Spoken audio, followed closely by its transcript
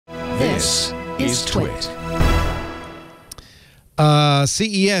This is TWiT.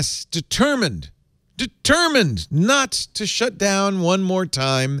 CES determined not to shut down one more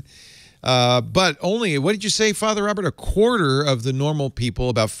time, but only, what did you say, Father Robert? A quarter of the normal people,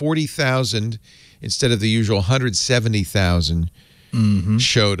 about 40,000 instead of the usual 170,000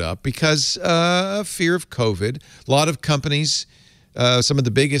 showed up because of fear of COVID. A lot of companies, some of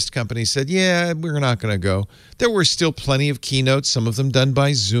the biggest companies said, yeah, we're not going to go. There were still plenty of keynotes, some of them done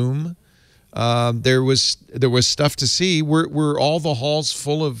by Zoom. There was stuff to see. Were all the halls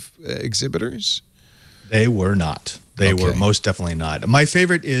full of exhibitors? They were not. They were most definitely not. My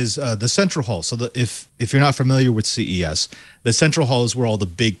favorite is the Central Hall. So if you're not familiar with CES, the Central Hall is where all the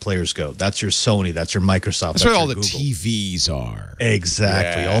big players go. That's your Sony. That's your Microsoft. That's where all the Google. TVs are.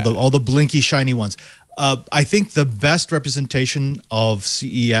 Exactly. Yeah. All the blinky shiny ones. I think the best representation of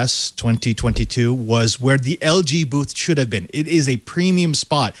CES 2022 was where the LG booth should have been. It is a premium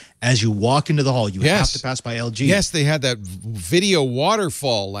spot. As you walk into the hall, you have to pass by LG. Yes, they had that video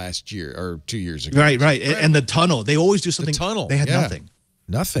waterfall last year or 2 years ago. Right. And the tunnel. They always do something. The tunnel. They had nothing.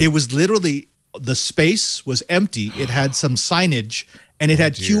 Nothing. It was literally, the space was empty. It had some signage, and it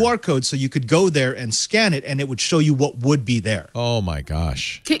had QR codes, so you could go there and scan it, and it would show you what would be there. Oh, my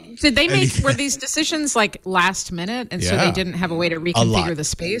gosh. Did they were these decisions like last minute, and so they didn't have a way to reconfigure the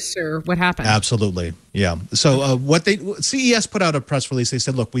space, or what happened? Absolutely, yeah. So CES put out a press release. They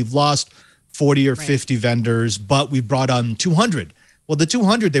said, look, we've lost 40 or 50 vendors, but we brought on 200. Well, the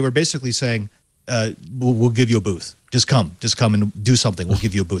 200, they were basically saying, we'll give you a booth. Just come and do something. We'll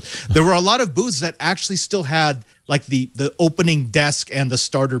give you a booth. There were a lot of booths that actually still had like the opening desk and the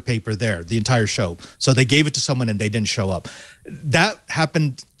starter paper there the entire show. So they gave it to someone and they didn't show up. That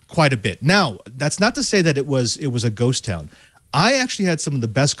happened quite a bit. Now, that's not to say that it was a ghost town. I actually had some of the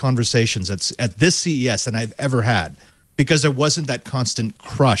best conversations at this CES than I've ever had, because there wasn't that constant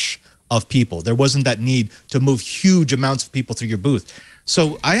crush of people. There wasn't that need to move huge amounts of people through your booth.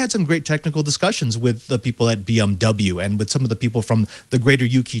 So I had some great technical discussions with the people at BMW and with some of the people from the greater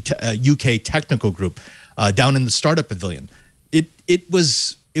UK technical group down in the startup pavilion. It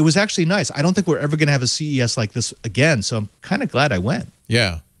was actually nice. I don't think we're ever going to have a CES like this again, so I'm kind of glad I went.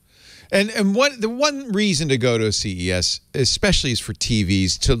 Yeah. And the one reason to go to a CES, especially, is for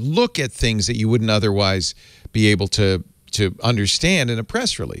TVs, to look at things that you wouldn't otherwise be able to understand in a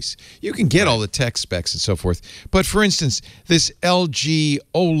press release. You can get all the tech specs and so forth. But for instance, this LG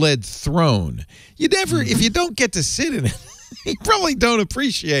OLED throne, you never, if you don't get to sit in it, you probably don't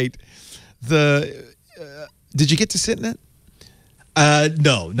appreciate the, did you get to sit in it?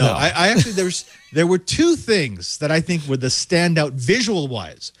 No. I actually, there were two things that I think were the standout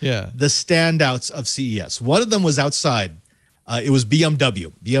visual-wise. Yeah. The standouts of CES. One of them was outside. It was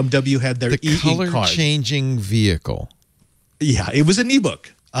BMW. BMW had their e-ink card. The color-changing vehicle. Yeah, it was an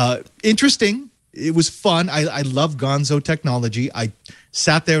ebook. Interesting. It was fun. I love Gonzo technology. I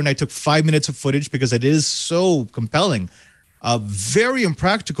sat there and I took 5 minutes of footage because it is so compelling. Very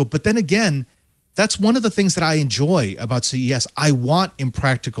impractical. But then again, that's one of the things that I enjoy about CES. I want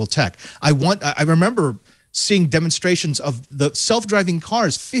impractical tech. I remember seeing demonstrations of the self-driving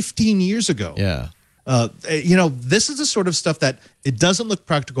cars 15 years ago. Yeah. This is the sort of stuff that it doesn't look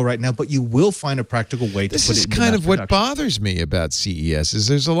practical right now, but you will find a practical way to put it in. This is kind of what bothers me about CES is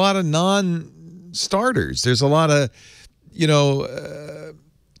there's a lot of non-starters. There's a lot of,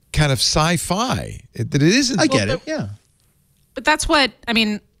 kind of sci-fi that it isn't. I get it, yeah. But that's what, I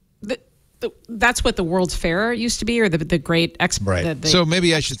mean, that's what the World's Fair used to be, or the great expo. Right. So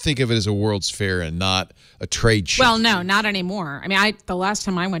maybe I should think of it as a World's Fair and not a trade show. Well, no, not anymore. I mean, the last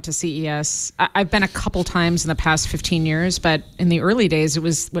time I went to CES, I've been a couple times in the past 15 years, but in the early days,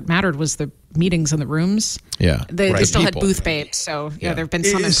 what mattered was the meetings in the rooms. Yeah. They still had booth babes, so there have been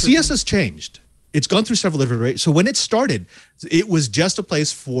some. CES has changed. It's gone through several iterations. So when it started, it was just a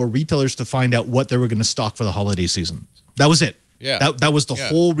place for retailers to find out what they were going to stock for the holiday season. That was it. Yeah. That was the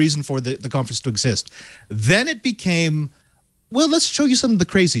whole reason for the conference to exist. Then it became, well, let's show you some of the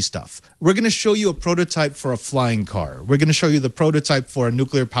crazy stuff. We're going to show you a prototype for a flying car. We're going to show you the prototype for a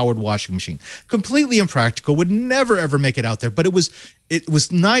nuclear-powered washing machine. Completely impractical, would never, ever make it out there. But it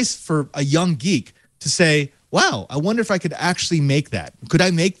was nice for a young geek to say, wow, I wonder if I could actually make that. Could I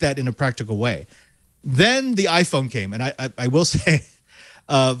make that in a practical way? Then the iPhone came, and I will say,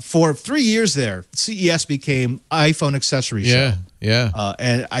 for 3 years there, CES became iPhone accessory show. Yeah.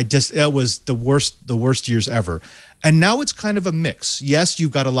 And it was the worst years ever. And now it's kind of a mix. Yes,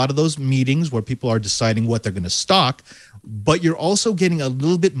 you've got a lot of those meetings where people are deciding what they're going to stock, but you're also getting a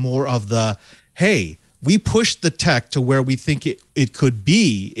little bit more of the, hey, we pushed the tech to where we think it could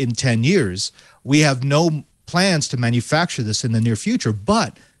be in 10 years. We have no plans to manufacture this in the near future,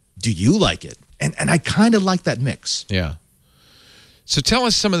 but do you like it? And I kind of like that mix. Yeah. So tell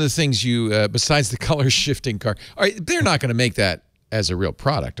us some of the things you, besides the color shifting car, they're not going to make that as a real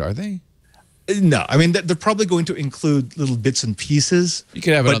product, are they? No, I mean, they're probably going to include little bits and pieces. You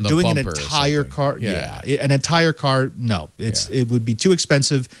could have it on the doing bumper an entire car, yeah, an entire car, no. It would be too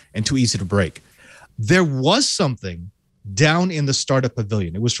expensive and too easy to break. There was something down in the startup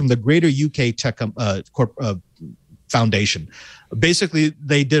pavilion. It was from the Greater UK Tech Foundation. Basically,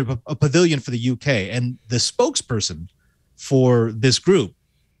 they did a pavilion for the UK, and the spokesperson for this group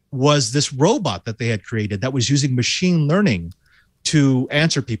was this robot that they had created that was using machine learning to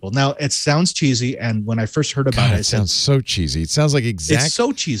answer people. Now, it sounds cheesy, and when I first heard about it, I said, sounds so cheesy. It sounds like it's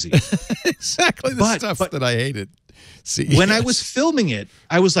so cheesy. Exactly the stuff that I hated. CES. When I was filming it,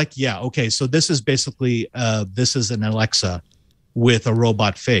 I was like, yeah, okay, so this is basically, this is an Alexa with a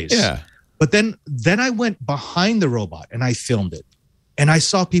robot face. Yeah. But then I went behind the robot and I filmed it. And I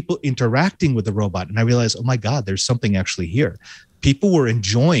saw people interacting with the robot, and I realized, oh my God, there's something actually here. People were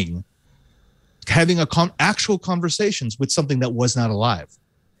enjoying having actual conversations with something that was not alive.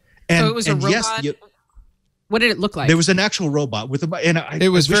 And, so it was a robot. Yes, what did it look like? there was an actual robot with it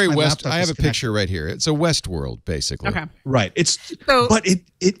was very West. I have a picture right here. It's a Westworld, basically. Okay. Right. But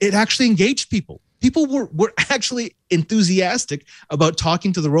it actually engaged people. People were actually enthusiastic about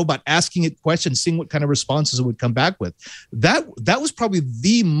talking to the robot, asking it questions, seeing what kind of responses it would come back with. That was probably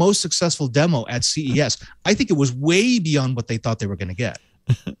the most successful demo at CES. I think it was way beyond what they thought they were going to get.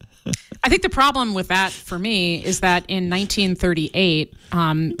 I think the problem with that for me is that in 1938,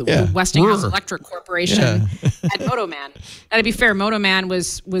 the Westinghouse Electric Corporation had Motoman. Now, to be fair, Motoman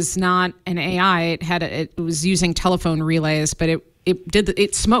was not an AI. It was using telephone relays, but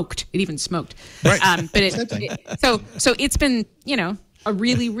it smoked. It even smoked. Right. So it's been, a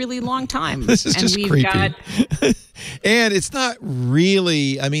really, really long time. This is just creepy. And it's not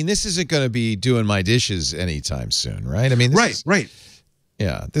really, I mean, this isn't going to be doing my dishes anytime soon, right? I mean, Right.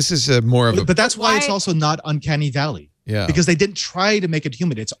 Yeah, this is more of a... But that's why it's also not Uncanny Valley. Yeah. Because they didn't try to make it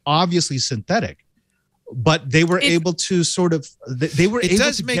human. It's obviously synthetic. But they were able to sort of... It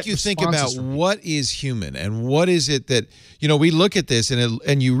does make you think about what is human and what is it that... we look at this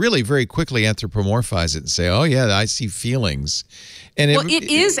and you really very quickly anthropomorphize it and say, oh, yeah, I see feelings. And it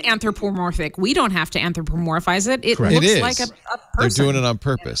is anthropomorphic. We don't have to anthropomorphize it. It Correct. looks like a person. They're doing it on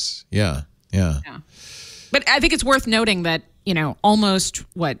purpose. Yeah. But I think it's worth noting that, almost,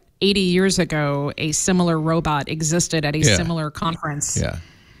 80 years ago, a similar robot existed at a similar conference.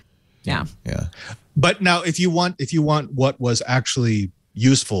 Yeah. But now, if you want what was actually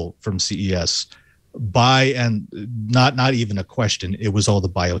useful from CES, and not even a question, it was all the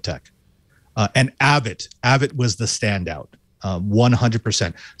biotech. And Abbott was the standout,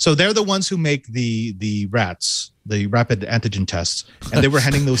 100%. So they're the ones who make the rats, the rapid antigen tests, and they were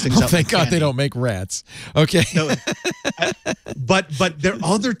handing those things out. Thank God they don't make rats. Okay. No, but their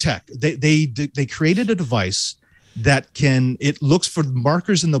other tech, they created a device that it looks for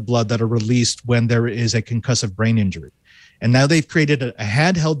markers in the blood that are released when there is a concussive brain injury. And now they've created a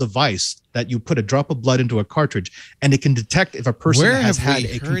handheld device that you put a drop of blood into a cartridge, and it can detect if a person has had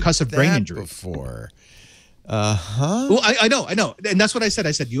a concussive brain injury before. Well, I know. And that's what I said.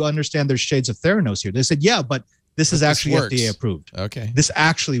 I said, you understand there's shades of Theranos here. They said, yeah, but this is actually FDA approved. Okay. This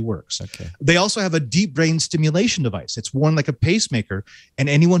actually works. Okay. They also have a deep brain stimulation device. It's worn like a pacemaker, and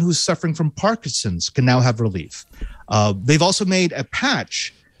anyone who's suffering from Parkinson's can now have relief. They've also made a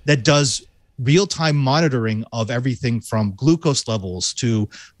patch that does real-time monitoring of everything from glucose levels to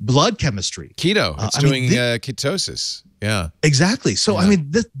blood chemistry. Keto. It's doing ketosis. Yeah. Exactly. So, I mean,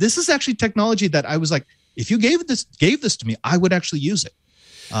 this is actually technology that I was like, if you gave this to me, I would actually use it.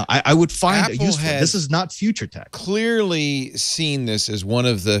 I would find it useful. This is not future tech. Clearly seen this as one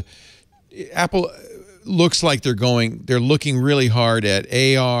of the... Apple looks like they're looking really hard at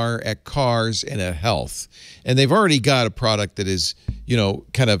AR, at cars, and at health. And they've already got a product that is,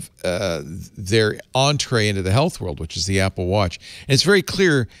 kind of their entree into the health world, which is the Apple Watch. And it's very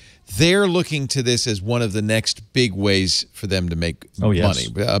clear they're looking to this as one of the next big ways for them to make money,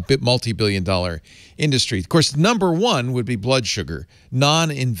 a multi-billion-dollar industry. Of course, number one would be blood sugar,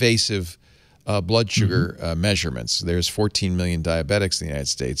 non-invasive blood sugar measurements. There's 14 million diabetics in the United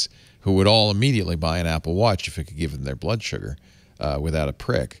States who would all immediately buy an Apple Watch if it could give them their blood sugar without a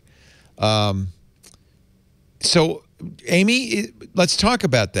prick. So, Amy, let's talk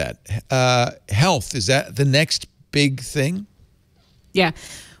about that. Health, is that the next big thing? Yeah.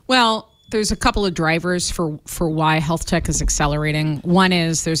 Well, there's a couple of drivers for why health tech is accelerating. One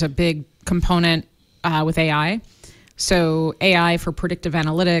is there's a big component with AI. So AI for predictive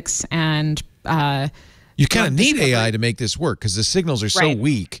analytics and you kind of need AI to make this work because the signals are so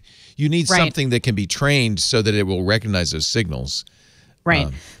weak. You need something that can be trained so that it will recognize those signals. Right.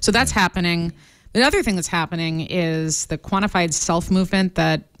 So that's happening. The other thing that's happening is the quantified self movement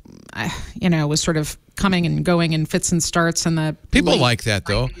that, was sort of coming and going in fits and starts. And the people like that,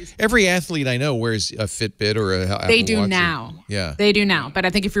 though. Every athlete I know wears a Fitbit or a Apple They do Watch. now. Yeah. They do now. But I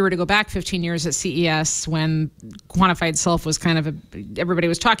think if we were to go back 15 years at CES when quantified self was kind of everybody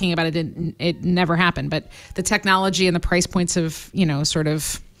was talking about it, it never happened. But the technology and the price points have, sort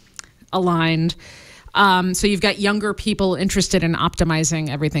of aligned. So you've got younger people interested in optimizing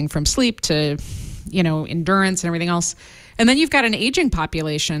everything from sleep to, endurance and everything else. And then you've got an aging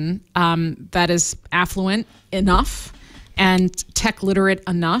population that is affluent enough and tech literate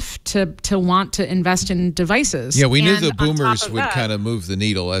enough to want to invest in devices. Yeah, we knew the boomers would kind of move the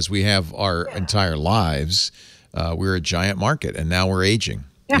needle as we have our entire lives. We're a giant market, and now we're aging.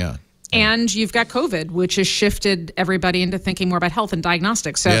 Yeah. And you've got COVID, which has shifted everybody into thinking more about health and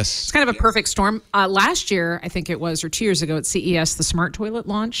diagnostics. So it's kind of a perfect storm. Last year, I think it was, or 2 years ago at CES, the smart toilet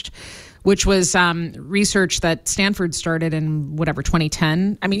launched, which was research that Stanford started in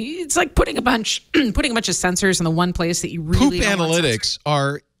 2010. I mean, it's like putting a bunch of sensors in the one place that you really Poop analytics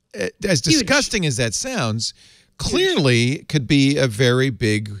are, as disgusting as that sounds, clearly could be a very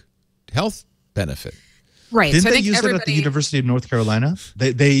big health benefit. Right. Didn't they use it at the University of North Carolina?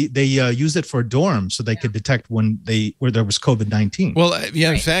 They used it for dorms so they could detect where there was COVID-19. Well,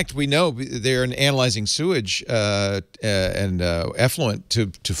 in fact, we know they're analyzing sewage and effluent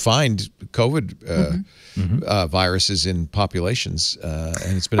to find COVID viruses in populations,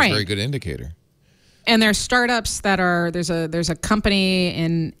 and it's been a very good indicator. And there's startups that are there's a company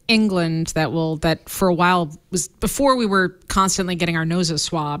in England that for a while was before we were constantly getting our noses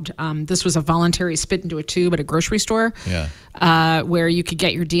swabbed. This was a voluntary spit into a tube at a grocery store, where you could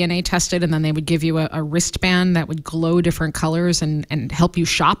get your DNA tested, and then they would give you a wristband that would glow different colors and help you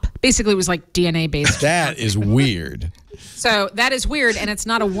shop. Basically, it was like DNA based. That is weird. So that is weird, and it's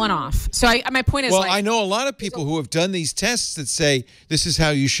not a one-off. So my point is, I know a lot of people who have done these tests that say this is how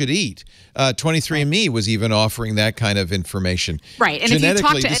you should eat. 23andMe was even offering that kind of information. Right, and genetically,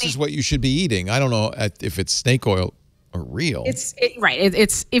 if you talk to this is what you should be eating. I don't know if it's snake oil or real. It's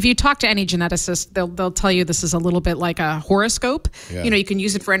if you talk to any geneticist, they'll tell you this is a little bit like a horoscope. Yeah. You can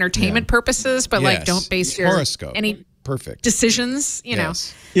use it for entertainment purposes, but don't base your horoscope any perfect decisions.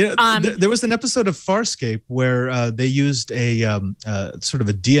 There was an episode of Farscape where they used a sort of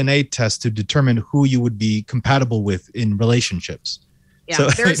a DNA test to determine who you would be compatible with in relationships. Yeah, so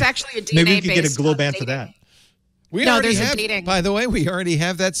there's actually a DNA. Maybe we could get a glow band for that. We already have, by the way, we already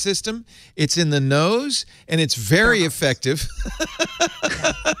have that system. It's in the nose, and it's very effective.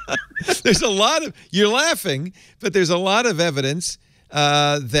 There's a lot of, you're laughing, but there's a lot of evidence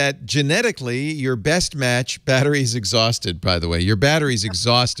that genetically your best match, battery's exhausted, by the way. Your battery's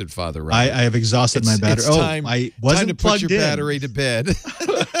exhausted, Father Robert. I have exhausted my battery. I wasn't time to put your battery to bed.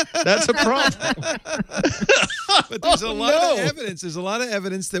 That's a problem. But there's a lot of evidence. There's a lot of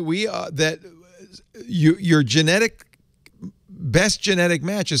evidence that your best genetic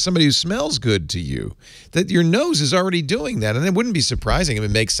match is somebody who smells good to you. That your nose is already doing that, and it wouldn't be surprising if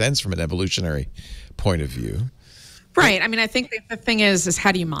it makes sense from an evolutionary point of view. Right. I mean, I think the thing is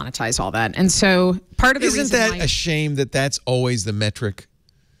how do you monetize all that? And so part of the reason a shame that that's always the metric?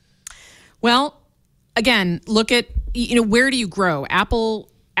 Well, again, look at where do you grow?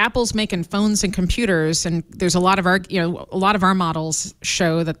 Apple's making phones and computers, and there's a lot of our models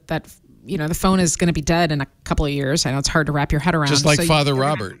show that the phone is going to be dead in a couple of years. I know it's hard to wrap your head around. Just like Father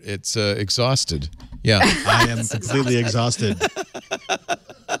Robert, it's exhausted. Yeah, I am completely exhausted.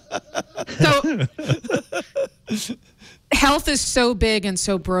 So health is so big and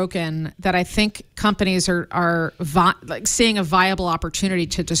so broken that I think companies are seeing a viable opportunity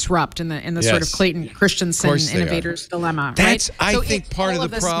to disrupt in the sort of Clayton Christensen innovator's dilemma. That's right? I think part of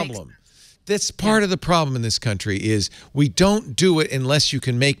the problem. That's part of the problem in this country is we don't do it unless you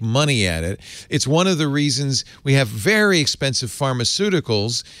can make money at it. It's one of the reasons we have very expensive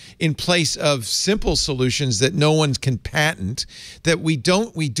pharmaceuticals in place of simple solutions that no one can patent, that we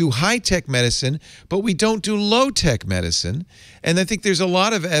do high-tech medicine, but we don't do low-tech medicine. And I think there's a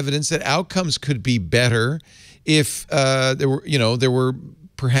lot of evidence that outcomes could be better if there were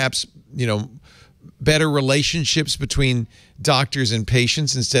perhaps, better relationships between doctors and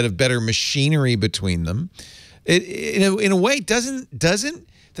patients instead of better machinery between them. In a way, doesn't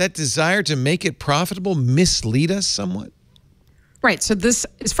that desire to make it profitable mislead us somewhat? Right. So this,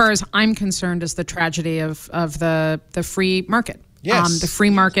 as far as I'm concerned, is the tragedy of the free market. Yes. The free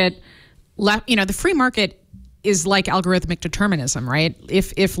market, the free market is like algorithmic determinism, right?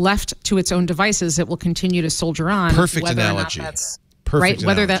 If left to its own devices, it will continue to soldier on. Perfect analogy. Perfect right?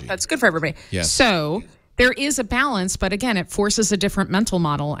 Whether analogy. that's good for everybody. Yes. So there is a balance, but again, it forces a different mental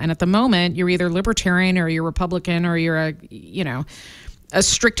model. And at the moment, you're either libertarian or you're Republican or you're a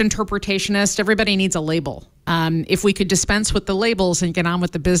strict interpretationist. Everybody needs a label. If we could dispense with the labels and get on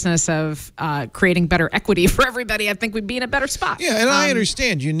with the business of creating better equity for everybody, I think we'd be in a better spot. Yeah, and I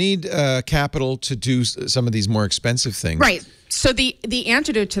understand you need capital to do some of these more expensive things. Right. So the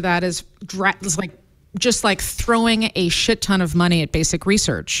antidote to that is just like throwing a shit ton of money at basic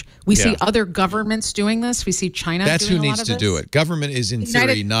research. We see other governments doing this. We see China That's doing who a lot needs of to this. do it. Government is, in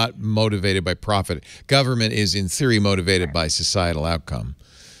theory, not motivated by profit. Government is, in theory, motivated by societal outcome.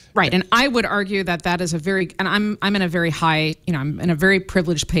 Right, and I would argue that that is a very, and I'm in a very high, I'm in a very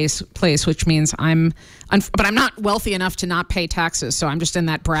privileged place, which means but I'm not wealthy enough to not pay taxes, so I'm just in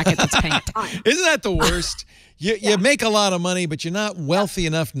that bracket that's paying a ton. Isn't that the worst? You make a lot of money, but you're not wealthy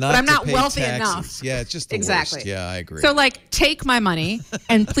enough not to pay taxes. But I'm not wealthy enough. Yeah, it's just the worst. Yeah, I agree. So, take my money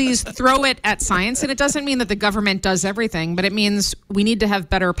and please throw it at science. And it doesn't mean that the government does everything, but it means we need to have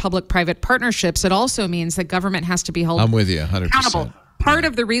better public-private partnerships. It also means that government has to be held I'm with you 100%. accountable. Part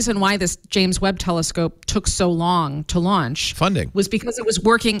of the reason why this James Webb telescope took so long to launch was because it was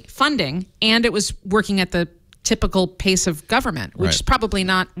funding, and it was working at the typical pace of government, which is probably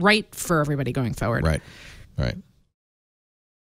not right for everybody going forward. Right.